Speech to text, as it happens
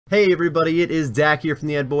Hey everybody, it is Dak here from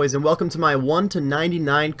the Ed Boys, and welcome to my 1 to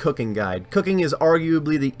 99 cooking guide. Cooking is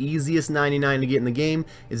arguably the easiest 99 to get in the game,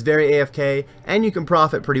 it's very AFK, and you can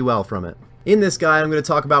profit pretty well from it. In this guide, I'm going to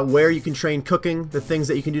talk about where you can train cooking, the things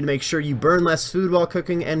that you can do to make sure you burn less food while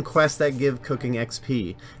cooking, and quests that give cooking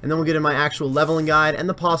XP. And then we'll get in my actual leveling guide and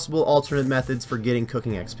the possible alternate methods for getting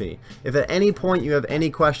cooking XP. If at any point you have any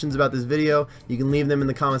questions about this video, you can leave them in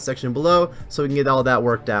the comment section below so we can get all that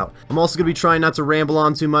worked out. I'm also going to be trying not to ramble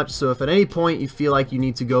on too much, so if at any point you feel like you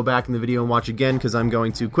need to go back in the video and watch again because I'm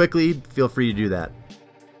going too quickly, feel free to do that.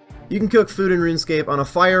 You can cook food in RuneScape on a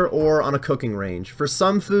fire or on a cooking range. For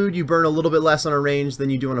some food, you burn a little bit less on a range than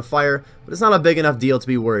you do on a fire, but it's not a big enough deal to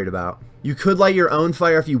be worried about. You could light your own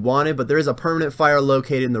fire if you wanted, but there is a permanent fire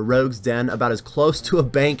located in the Rogue's Den about as close to a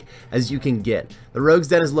bank as you can get. The Rogue's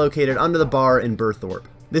Den is located under the bar in Burthorpe.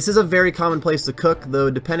 This is a very common place to cook, though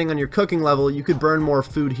depending on your cooking level, you could burn more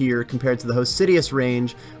food here compared to the Hosidius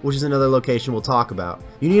range, which is another location we'll talk about.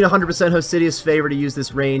 You need 100% Hosidius favor to use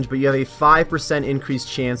this range, but you have a 5% increased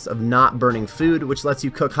chance of not burning food, which lets you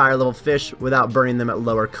cook higher level fish without burning them at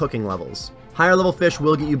lower cooking levels. Higher level fish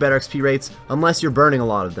will get you better XP rates, unless you're burning a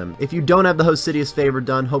lot of them. If you don't have the Hosidius favor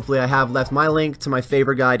done, hopefully I have left my link to my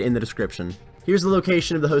favor guide in the description. Here's the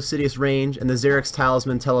location of the Hosidius range and the Xerix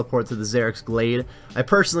Talisman teleport to the Xerix Glade. I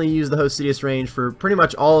personally use the Hosidius range for pretty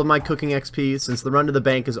much all of my cooking XP since the run to the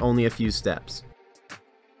bank is only a few steps.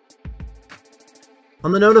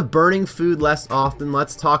 On the note of burning food less often,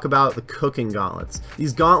 let's talk about the cooking gauntlets.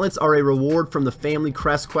 These gauntlets are a reward from the Family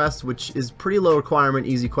Crest quest, which is pretty low requirement,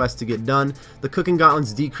 easy quest to get done. The cooking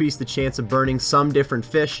gauntlets decrease the chance of burning some different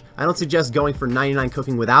fish. I don't suggest going for 99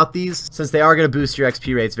 cooking without these, since they are going to boost your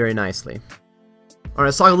XP rates very nicely. Alright,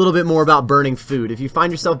 let's talk a little bit more about burning food. If you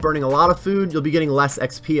find yourself burning a lot of food, you'll be getting less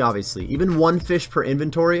XP, obviously. Even one fish per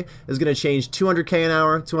inventory is going to change 200k an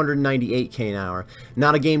hour, 298k an hour.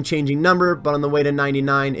 Not a game-changing number, but on the way to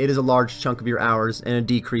 99, it is a large chunk of your hours and a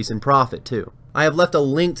decrease in profit, too. I have left a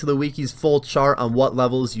link to the wiki's full chart on what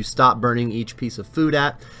levels you stop burning each piece of food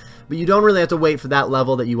at. But you don't really have to wait for that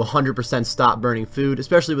level that you 100% stop burning food,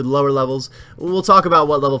 especially with lower levels. We'll talk about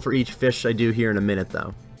what level for each fish I do here in a minute,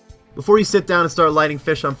 though. Before you sit down and start lighting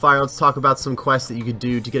fish on fire, let's talk about some quests that you could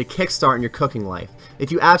do to get a kickstart in your cooking life.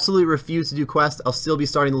 If you absolutely refuse to do quests, I'll still be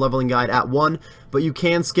starting the leveling guide at 1, but you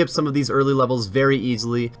can skip some of these early levels very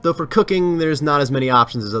easily, though for cooking, there's not as many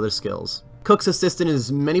options as other skills. Cook's Assistant is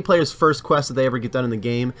many players' first quest that they ever get done in the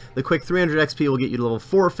game. The quick 300 XP will get you to level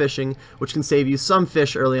 4 fishing, which can save you some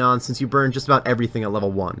fish early on since you burn just about everything at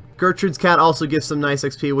level 1. Gertrude's Cat also gives some nice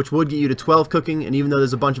XP, which would get you to 12 cooking, and even though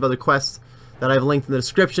there's a bunch of other quests that I've linked in the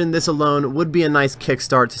description, this alone would be a nice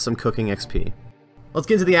kickstart to some cooking XP. Let's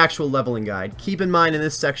get into the actual leveling guide. Keep in mind in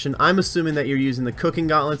this section, I'm assuming that you're using the cooking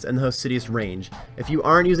gauntlets and the Hosidius range. If you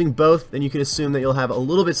aren't using both, then you can assume that you'll have a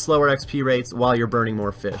little bit slower XP rates while you're burning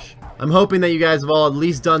more fish. I'm hoping that you guys have all at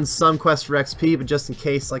least done some quests for XP, but just in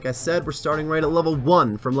case, like I said, we're starting right at level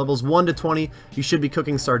 1. From levels 1 to 20, you should be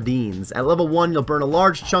cooking sardines. At level 1, you'll burn a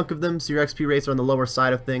large chunk of them, so your XP rates are on the lower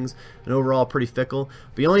side of things, and overall pretty fickle.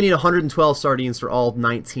 But you only need 112 sardines for all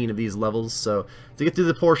 19 of these levels, so to get through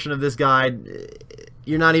the portion of this guide,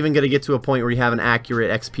 you're not even going to get to a point where you have an accurate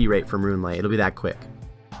XP rate from RuneLay. It'll be that quick.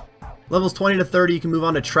 Levels 20 to 30, you can move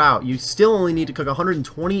on to trout. You still only need to cook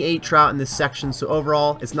 128 trout in this section, so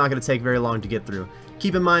overall, it's not going to take very long to get through.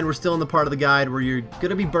 Keep in mind, we're still in the part of the guide where you're going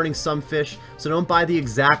to be burning some fish, so don't buy the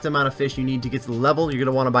exact amount of fish you need to get to the level. You're going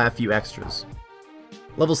to want to buy a few extras.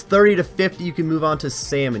 Levels 30 to 50, you can move on to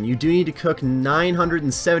salmon. You do need to cook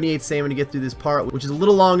 978 salmon to get through this part, which is a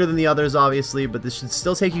little longer than the others, obviously, but this should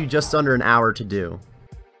still take you just under an hour to do.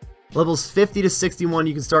 Levels 50 to 61,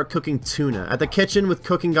 you can start cooking tuna. At the kitchen with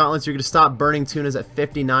cooking gauntlets, you're going to stop burning tunas at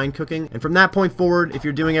 59 cooking. And from that point forward, if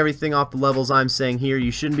you're doing everything off the levels I'm saying here,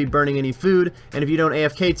 you shouldn't be burning any food. And if you don't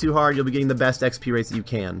AFK too hard, you'll be getting the best XP rates that you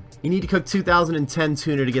can. You need to cook 2010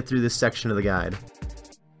 tuna to get through this section of the guide.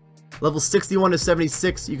 Levels 61 to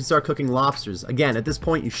 76, you can start cooking lobsters. Again, at this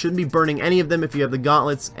point, you shouldn't be burning any of them if you have the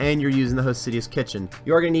gauntlets and you're using the Hosidius kitchen.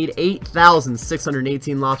 You are going to need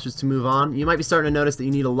 8,618 lobsters to move on. You might be starting to notice that you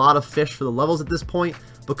need a lot of fish for the levels at this point,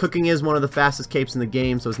 but cooking is one of the fastest capes in the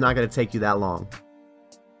game, so it's not going to take you that long.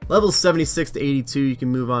 Levels 76 to 82, you can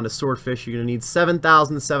move on to swordfish. You're going to need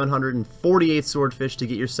 7,748 swordfish to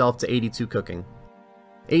get yourself to 82 cooking.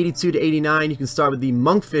 82 to 89, you can start with the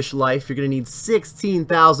monkfish life. You're going to need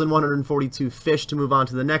 16,142 fish to move on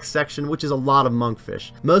to the next section, which is a lot of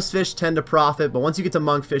monkfish. Most fish tend to profit, but once you get to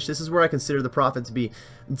monkfish, this is where I consider the profit to be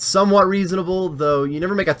somewhat reasonable, though you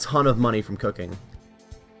never make a ton of money from cooking.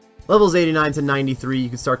 Levels 89 to 93, you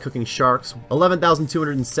can start cooking sharks.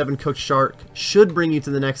 11,207 cooked shark should bring you to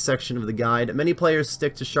the next section of the guide. Many players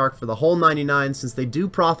stick to shark for the whole 99 since they do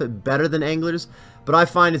profit better than anglers, but I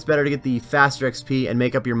find it's better to get the faster XP and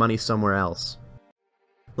make up your money somewhere else.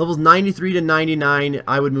 Levels 93 to 99,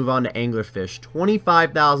 I would move on to anglerfish.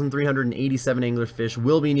 25,387 anglerfish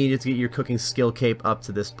will be needed to get your cooking skill cape up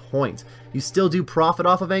to this point. You still do profit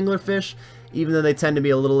off of anglerfish, even though they tend to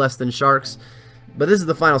be a little less than sharks. But this is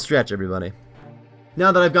the final stretch, everybody.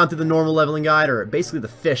 Now that I've gone through the normal leveling guide, or basically the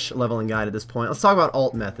fish leveling guide at this point, let's talk about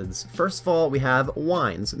alt methods. First of all, we have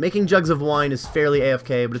wines. Making jugs of wine is fairly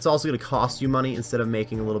AFK, but it's also going to cost you money instead of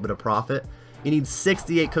making a little bit of profit. You need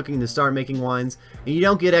 68 cooking to start making wines, and you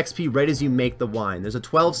don't get XP right as you make the wine. There's a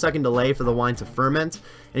 12-second delay for the wine to ferment,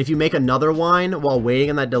 and if you make another wine while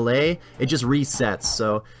waiting on that delay, it just resets.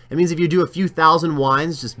 So it means if you do a few thousand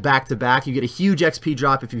wines just back to back, you get a huge XP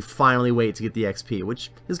drop if you finally wait to get the XP,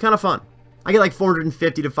 which is kind of fun. I get like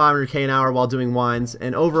 450 to 500k an hour while doing wines,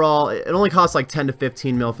 and overall, it only costs like 10 to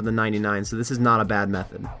 15 mil for the 99, so this is not a bad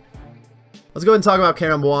method. Let's go ahead and talk about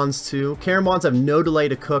carambouans too. Carambouans have no delay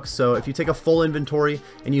to cook, so if you take a full inventory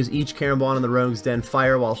and use each carambouan in the Rogue's Den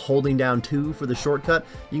fire while holding down 2 for the shortcut,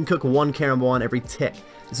 you can cook 1 carambouan every tick.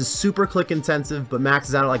 This is super click intensive, but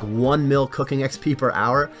maxes out at like 1 mil cooking XP per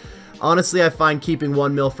hour. Honestly, I find keeping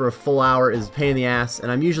 1 mil for a full hour is a pain in the ass,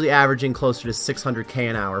 and I'm usually averaging closer to 600k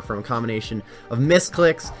an hour from a combination of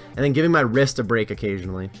misclicks and then giving my wrist a break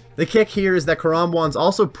occasionally. The kick here is that carambouans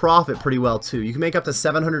also profit pretty well too. You can make up to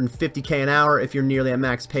 750k an hour if you're nearly at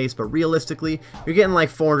max pace, but realistically, you're getting like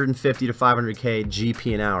 450 to 500k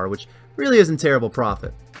GP an hour, which really isn't terrible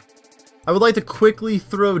profit. I would like to quickly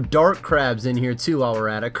throw dark crabs in here too while we're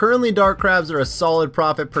at it. Currently, dark crabs are a solid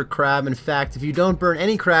profit per crab. In fact, if you don't burn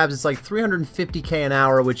any crabs, it's like 350k an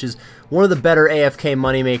hour, which is one of the better AFK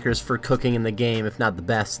moneymakers for cooking in the game, if not the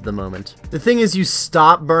best at the moment. The thing is, you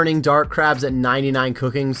stop burning dark crabs at 99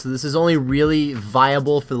 cooking, so this is only really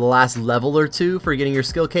viable for the last level or two for getting your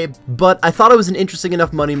skill cape, but I thought it was an interesting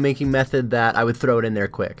enough money-making method that I would throw it in there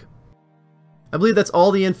quick. I believe that's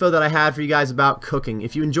all the info that I had for you guys about cooking.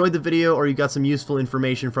 If you enjoyed the video or you got some useful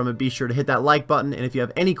information from it, be sure to hit that like button, and if you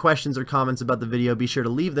have any questions or comments about the video, be sure to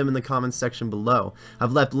leave them in the comments section below.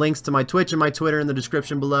 I've left links to my Twitch and my Twitter in the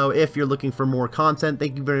description below if you're looking for more content.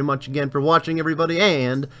 Thank you very much again for watching, everybody,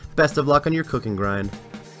 and best of luck on your cooking grind.